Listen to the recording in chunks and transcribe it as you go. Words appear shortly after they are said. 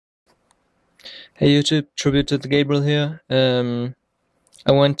Hey YouTube, tribute to the Gabriel here.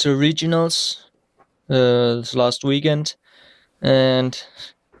 I went to regionals this last weekend, and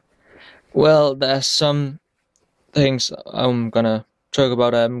well, there's some things I'm gonna talk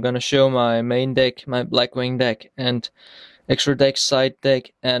about. I'm gonna show my main deck, my Blackwing deck, and extra deck, side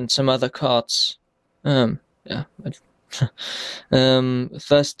deck, and some other cards. Yeah.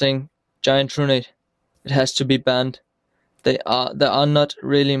 First thing, giant trunade. It has to be banned. There are not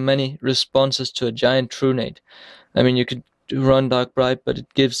really many responses to a giant trunade. I mean, you could run Dark Bright, but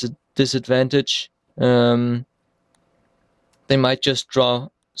it gives a disadvantage. They might just draw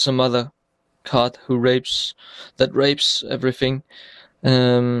some other card that rapes everything.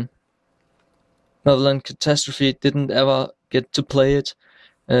 Malevolent Catastrophe didn't ever get to play it,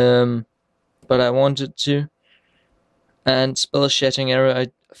 but I wanted to. And Spell Shattering Arrow,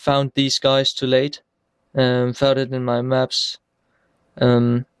 I found these guys too late. Found it in my maps.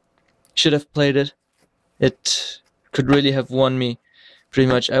 Should have played it. It could really have won me, pretty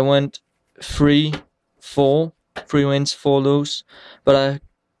much. I went 3-4, 3 wins, 4 lose, but I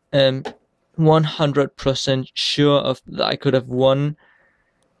am 100% sure that I could have won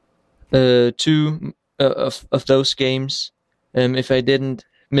 2 of those games if I didn't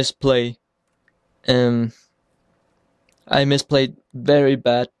misplay. I misplayed very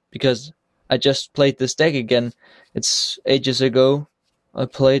bad because I just played this deck again. It's ages ago I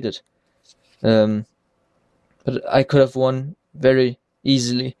played it. But I could have won very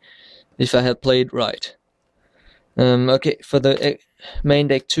easily if I had played right. Okay, for the main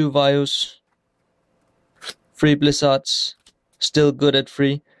deck, 2 Vios, 3 Blizzards, still good at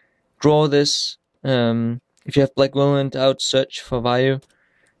 3. Draw this. If you have Black Willand out, search for Vio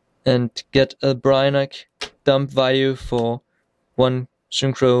and get a Brynok, dump Vio for 1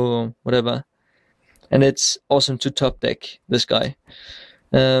 Synchro or whatever. And it's awesome to top deck this guy.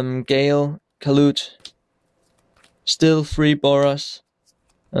 Gale, Kalut, still 3 Boras.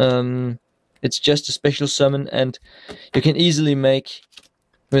 It's just a special summon, and you can easily make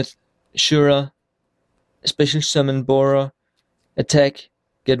with Shura a special summon Bora, attack,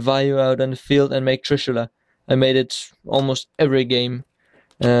 get Vayu out on the field, and make Trishula. I made it almost every game.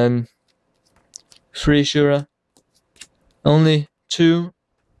 3 Shura, only 2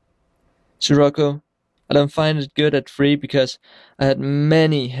 Sirocco. I don't find it good at 3 because I had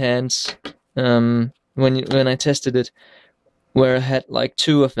many hands when I tested it, where I had like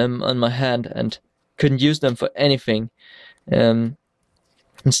 2 of them on my hand and couldn't use them for anything. Instead,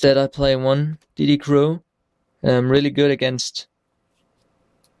 I play 1 DD Crow, really good against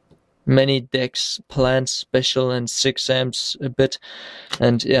many decks, plants, special, and 6 amps a bit,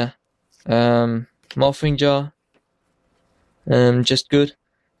 and yeah, Morphing Jar, just good.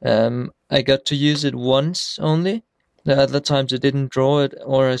 I got to use it once only. The other times I didn't draw it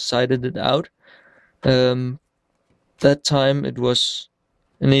or I sided it out. That time it was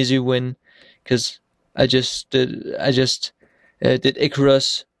an easy win because I just did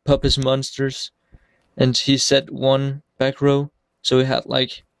Icarus, pop his monsters, and he set 1 back row, so he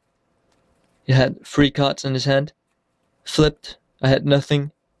had 3 cards in his hand. Flipped, I had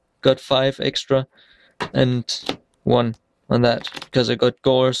nothing, got 5 extra, and won on that because I got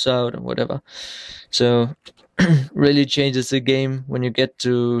gorz out or whatever. So really changes the game when you get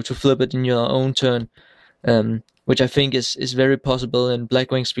to flip it in your own turn, which I think is very possible in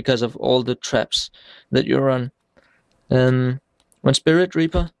Blackwings because of all the traps that you run. 1 Spirit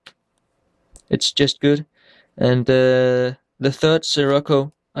Reaper, it's just good. And the 3rd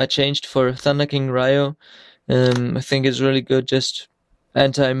Sirocco I changed for Thunder King Ryo. I think it's really good, just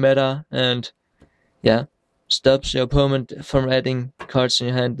anti-meta, and yeah, stops your opponent from adding cards in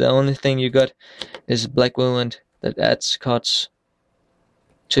your hand. The only thing you got is Black Willand that adds cards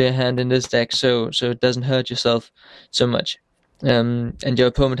to your hand in this deck, so it doesn't hurt yourself so much. And your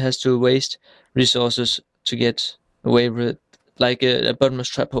opponent has to waste resources to get away with it, like a bottomless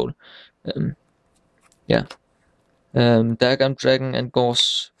trap hole. Yeah. Diagram Dragon and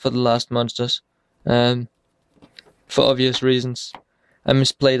gorz for the last monsters. For obvious reasons. I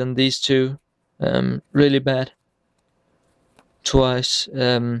misplayed on these 2. Really bad. Twice.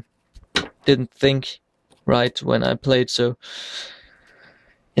 Didn't think right when I played, so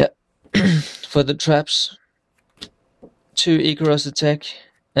yeah. For the traps, 2 Icarus attack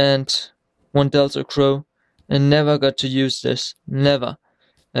and 1 Delta Crow, and never got to use this. Never.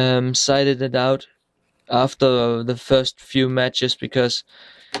 Sided it out after the first few matches because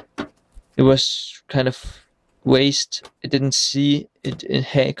it was kind of waste. It didn't see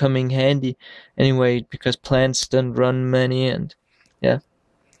it coming handy anyway because plants don't run many, and yeah.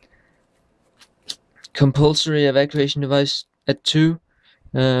 Compulsory evacuation device at 2.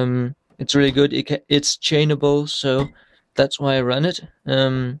 It's really good. It's chainable, so that's why I run it.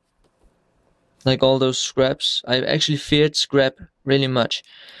 Like all those scraps. I actually feared scrap really much,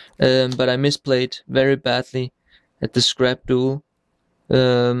 but I misplayed very badly at the scrap duel.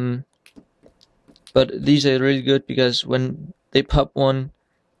 But these are really good because when they pop one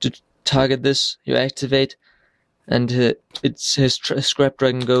to target this, you activate, and his scrap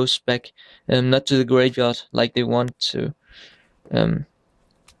dragon goes back, not to the graveyard like they want to.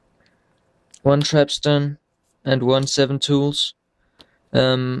 1 trapstone and 1 7 tools.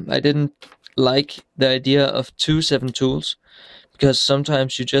 I didn't like the idea of 2 7 tools, because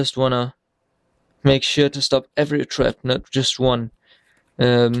sometimes you just wanna make sure to stop every trap, not just one.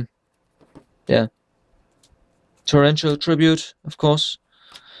 Yeah. Torrential Tribute, of course.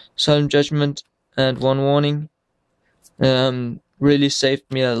 Solemn Judgment and 1 warning. Really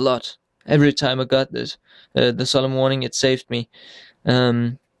saved me a lot. Every time I got this, the Solemn Warning, it saved me.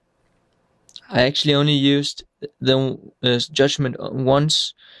 I actually only used the Judgment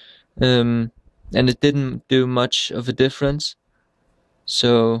once, and it didn't do much of a difference.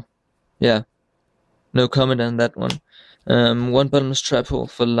 So, yeah, no comment on that one. 1 bottomless trap hole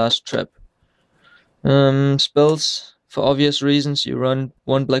for the last trap. Spells, for obvious reasons, you run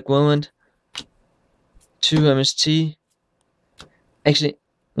 1 Black Whirlwind, 2 MST. Actually,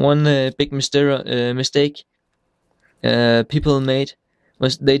 one big mistake people made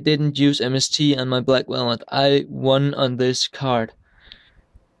was they didn't use MST on my Black Whirlwind. I won on this card.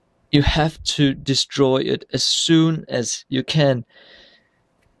 You have to destroy it as soon as you can,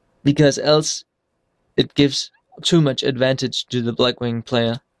 because else it gives too much advantage to the Blackwing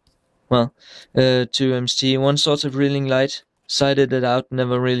player. Well, 2 MST, 1 Swords of Reeling Light, sided it out,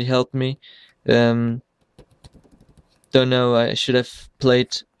 never really helped me. Don't know, I should have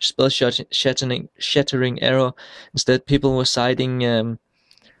played Spell Shattering Arrow. Instead, people were siding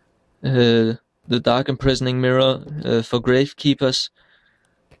the Dark Imprisoning Mirror for Gravekeepers.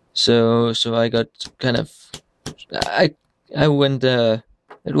 So I got kind of... I went... it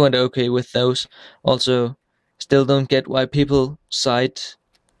went okay with those. Also, still don't get why people side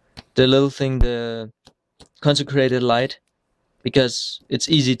the little thing, the Consecrated Light, because it's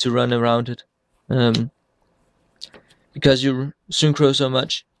easy to run around it. Because you synchro so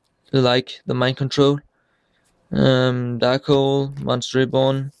much, like the Mind Control, Dark Hole, Monster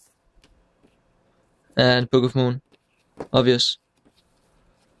Reborn, and Book of Moon. Obvious.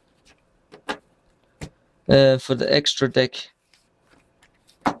 For the extra deck,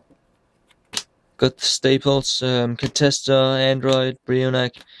 got the staples, Catester, Android,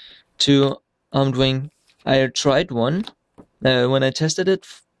 Brionac, 2 Armed Wing. I tried one when I tested it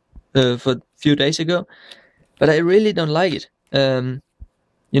for a few days ago, but I really don't like it.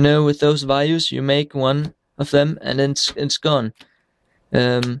 You know, with those values, you make one of them and then it's gone.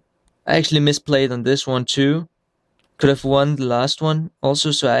 I actually misplayed on this one too. Could have won the last one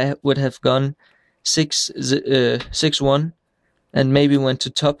also, so I would have gone 6-1 and maybe went to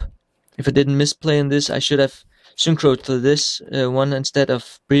top. If I didn't misplay in this, I should have synchroed to this one instead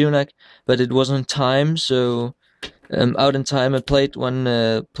of Brionac, but it wasn't time, so out in time I played one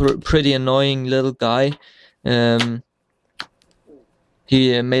pretty annoying little guy.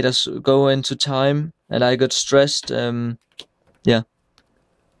 He made us go into time, and I got stressed. Yeah.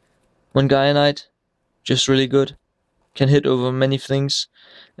 1 Gaia Knight, just really good. Can hit over many things.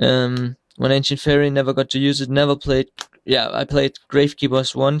 1 Ancient Fairy, never got to use it. Never played. Yeah, I played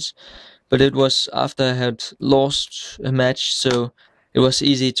Gravekeepers once, but it was after I had lost a match, so it was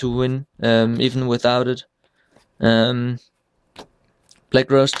easy to win, even without it.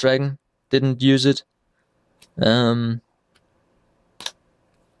 Black Rose Dragon, didn't use it.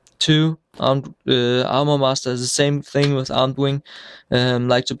 2 Armor Master is the same thing with Armed Wing.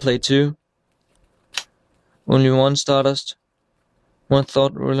 Like to play 2. Only 1 Stardust. 1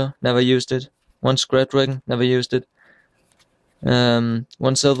 Thought Ruler, never used it. 1 Scrap Dragon, never used it. 1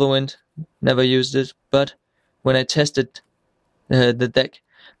 Silverwind, never used it. But when I tested the deck,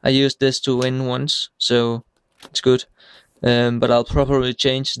 I used this to win once, so it's good. But I'll probably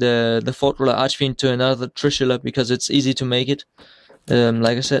change the Thought Ruler Archfiend to another Trishula because it's easy to make it.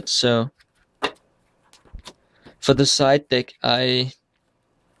 Like I said, so for the side deck I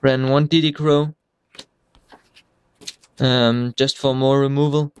ran 1 DD Crow, just for more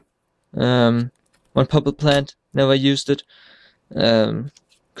removal. 1 Puppet Plant, never used it. Could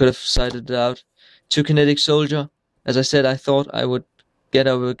have sided it out. 2 Kinetic Soldier. As I said, I thought I would get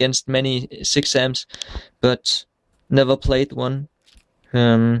over against many 6-amps, but never played one.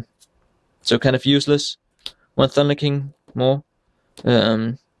 So kind of useless. 1 Thunder King, more.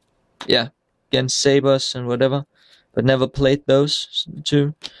 Yeah, against Sabers and whatever, but never played those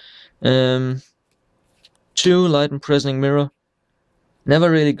 2. 2 light imprisoning mirror.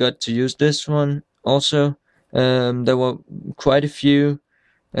 Never really got to use this one. Also, there were quite a few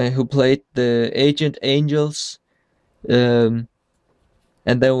who played the agent angels, and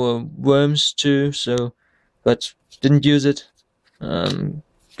there were worms too. So, but didn't use it.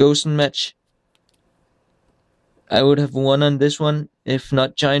 Ghost match. I would have won on this one if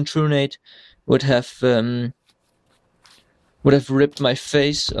not giant trunade would have ripped my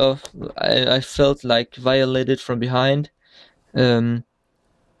face off. I felt like violated from behind. He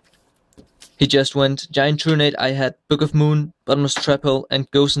just went giant trunade. I had Book of Moon, Bottomless Trap Hole, and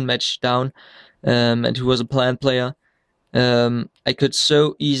Ghost match down, and he was a plan player. I could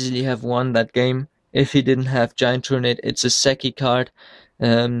so easily have won that game if he didn't have giant trunade. It's a Seki card.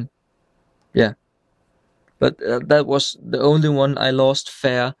 Yeah. But that was the only one I lost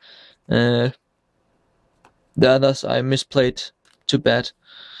fair. The others I misplayed too bad.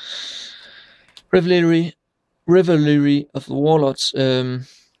 Revelry of the Warlords.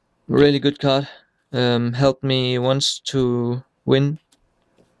 Really good card. Helped me once to win.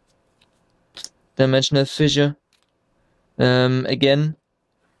 Dimensional Fissure. Again,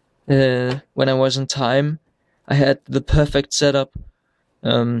 when I was in time, I had the perfect setup.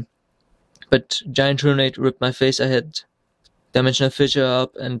 But giant trunade ripped my face. I had Dimensional Fissure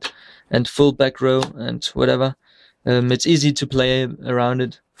up and full back row and whatever. It's easy to play around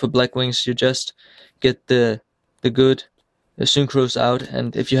it. For Blackwings, you just get the good synchros out,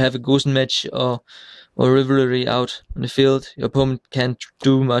 and if you have a Gorz match or Revelry out on the field, your opponent can't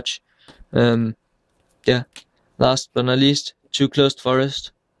do much. Yeah. Last but not least, 2 Closed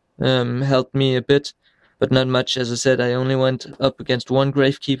Forest helped me a bit, but not much. As I said, I only went up against 1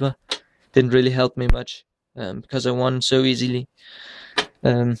 Gravekeeper. Didn't really help me much, because I won so easily.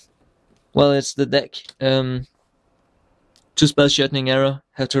 Well, it's the deck. 2 Spell Shortening Arrow,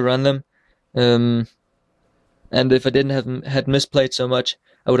 have to run them. And if I didn't had misplayed so much,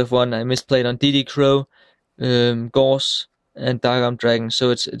 I would have won. I misplayed on DD Crow, Gorz, and Dark Arm Dragon.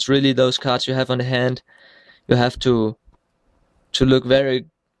 So it's really those cards you have on the hand. You have to look very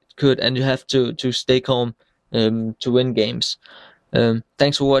good, and you have to stay calm to win games.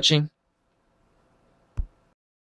 Thanks for watching.